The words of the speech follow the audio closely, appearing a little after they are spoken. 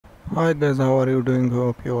Hi guys, how are you doing?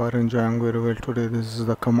 Hope you are enjoying very well today. This is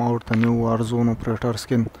the come out the new Warzone operator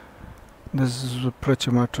skin. This is pretty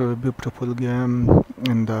much a beautiful game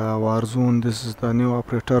in the Warzone. This is the new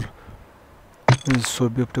operator. This is so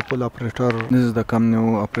beautiful operator. This is the come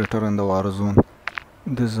new operator in the Warzone.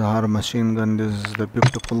 This is her machine gun. This is the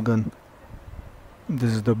beautiful gun.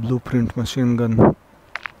 This is the blueprint machine gun.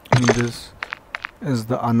 And this is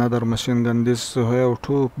the another machine gun. This have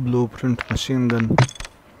two blueprint machine gun.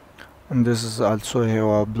 And this is also have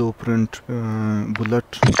a blueprint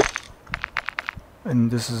bullet,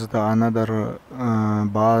 and this is the another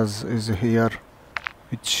base is here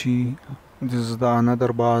with she. This is the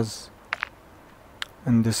another base,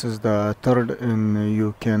 and this is the third, and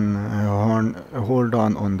you can hold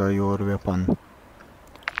on the your weapon.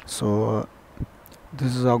 So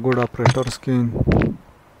this is a good operator skin.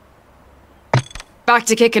 Back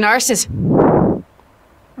to kicking arses.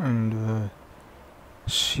 And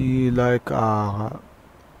she like a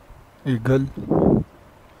eagle.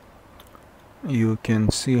 You can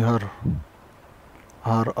see her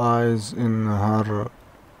eyes in her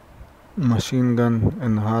machine gun,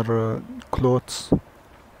 in her clothes.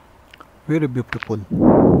 Very beautiful.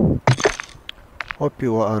 Hope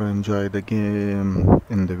you are enjoy the game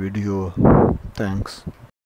in the video. Thanks.